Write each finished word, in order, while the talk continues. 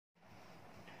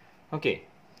Okay,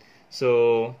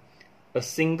 so a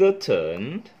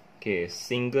single-turn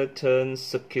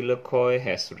circular coil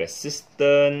has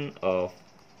resistance of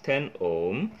 10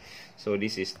 ohm. So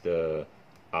this is the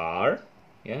R.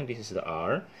 Yeah, this is the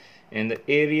R. And the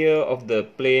area of the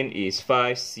plane is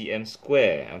 5 cm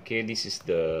square. Okay, this is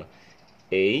the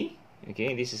A.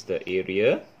 Okay, this is the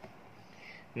area.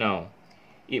 Now,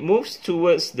 it moves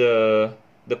towards the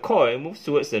coil moves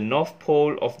towards the north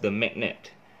pole of the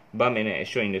magnet, bar magnet as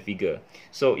shown in the figure.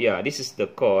 So yeah, this is the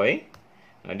coil.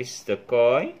 This is the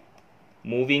coil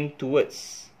moving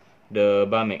towards the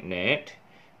bar magnet,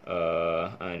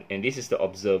 and this is the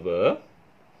observer.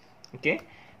 Okay,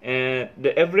 and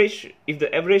if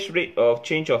the average rate of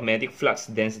change of magnetic flux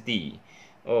density,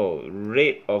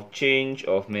 rate of change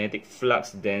of magnetic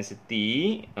flux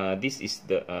density, this is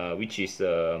the which is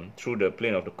through the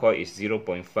plane of the coil is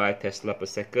 0.5 Tesla per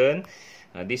second.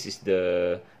 This is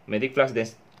the magnetic flux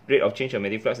rate of change of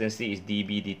magnetic flux density is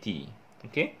dB dt.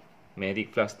 Okay,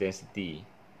 magnetic flux density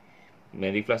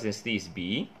is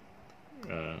B.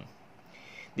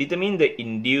 Determine the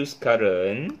induced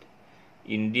current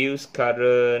in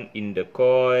the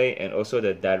coil, and also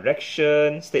the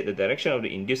direction. State the direction of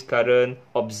the induced current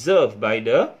observed by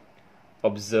the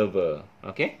observer.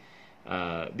 Okay,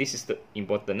 this is the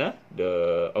important.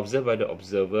 The observed by the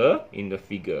observer in the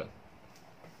figure.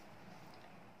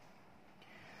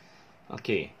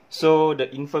 Okay, so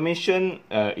the information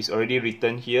is already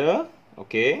written here.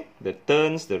 Okay, the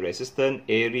turns, the resistance,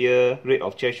 area, rate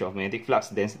of change of magnetic flux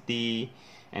density,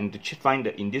 and to find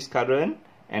the induced current,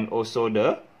 and also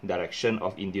the direction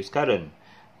of induced current.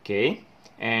 Okay,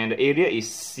 and the area is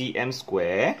cm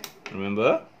square.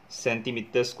 Remember,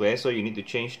 centimeter square, so you need to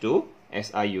change to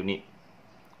SI unit.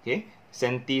 Okay,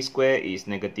 centi square is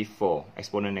 -4,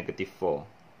 exponent -4.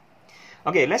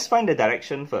 Okay, let's find the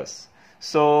direction first.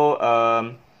 So,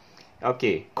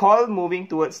 okay, coil moving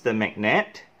towards the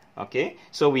magnet. Okay,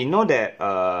 so we know that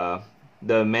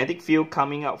the magnetic field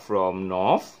coming out from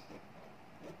north.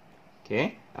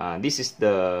 Okay, this is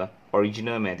the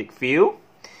original magnetic field.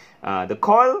 The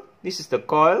coil, this is the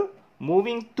coil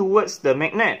moving towards the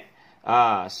magnet.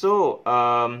 So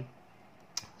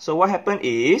what happened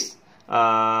is,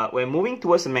 when moving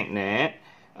towards the magnet,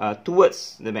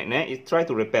 it try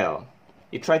to repel.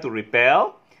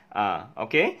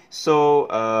 Okay, so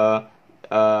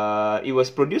it was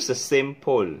produce the same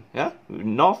pole. Yeah,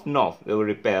 north it will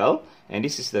repel, and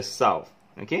this is the south.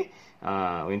 Okay,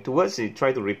 when towards it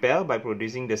try to repel by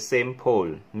producing the same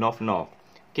pole, north.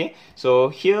 Okay, so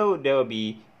here there will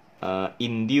be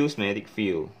induced magnetic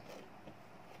field.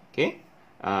 Okay,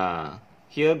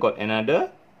 here got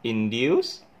another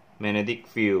induced magnetic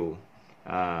field.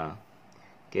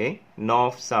 Okay,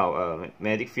 north south,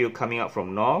 magnetic field coming out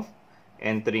from north,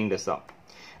 entering the south.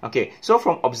 Okay, so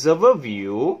from observer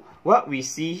view, what we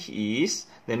see is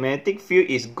the magnetic field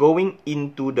is going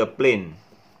into the plane.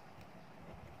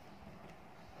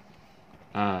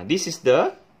 This is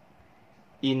the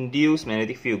induced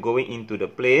magnetic field going into the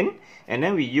plane, and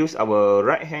then we use our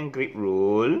right hand grip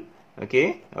rule.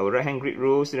 Okay, our right hand grip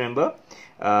rules, remember,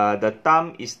 the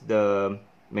thumb is the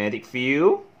magnetic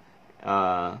field,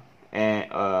 and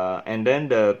then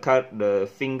the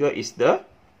finger is the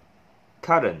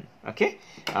current. Okay,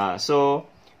 so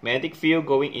magnetic field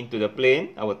going into the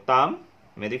plane, our thumb,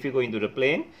 magnetic field going into the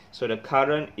plane, so the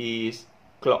current is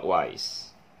clockwise.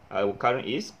 Our current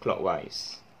is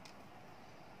clockwise.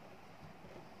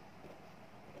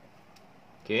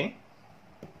 Okay,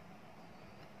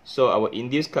 so our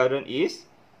induced current is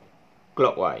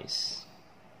clockwise.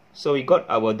 So we got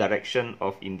our direction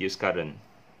of induced current.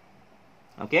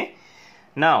 Okay,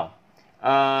 now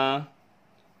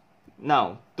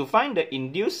to find the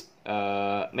induced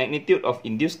magnitude of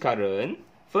induced current,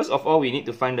 first of all we need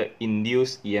to find the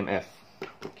induced EMF.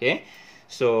 Okay,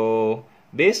 so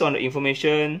based on the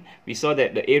information, we saw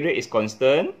that the area is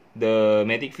constant, the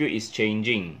magnetic field is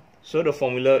changing. So the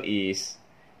formula is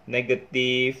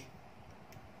negative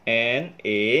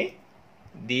NA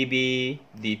dB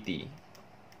dt.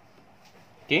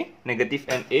 Okay, negative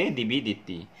NA dB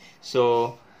dt.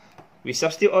 So we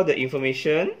substitute all the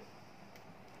information.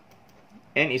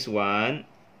 N is 1,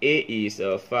 A is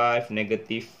 5,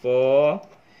 -4,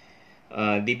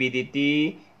 dB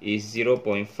dt is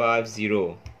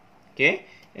 0.50. Okay,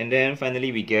 and then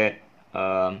finally we get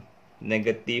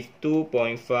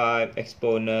 -2.5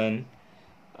 exponent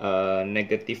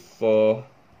 -4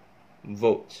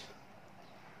 volts.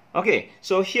 Okay,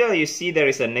 so here you see there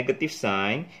is a negative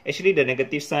sign. Actually, the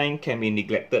negative sign can be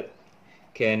neglected.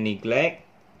 Can neglect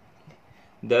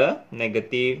the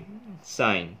negative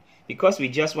sign, because we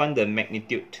just want the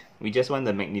magnitude.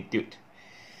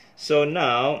 So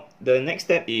now the next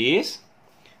step is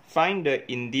find the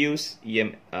induced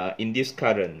induced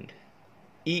current.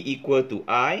 E equal to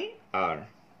IR.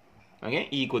 Okay,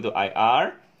 E equal to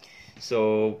IR.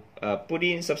 So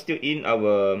substitute in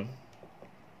our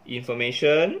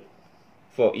information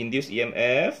for induced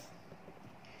EMF.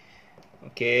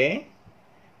 Okay,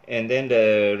 and then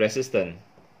the resistance.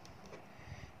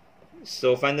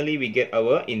 So finally we get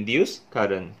our induced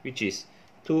current, which is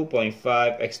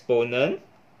 2.5 exponent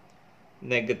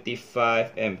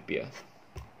 -5 ampere.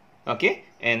 Okay,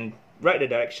 and write the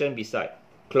direction beside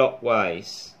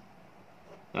clockwise,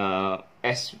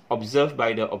 as observed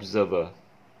by the observer.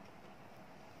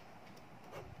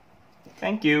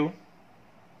 Thank you.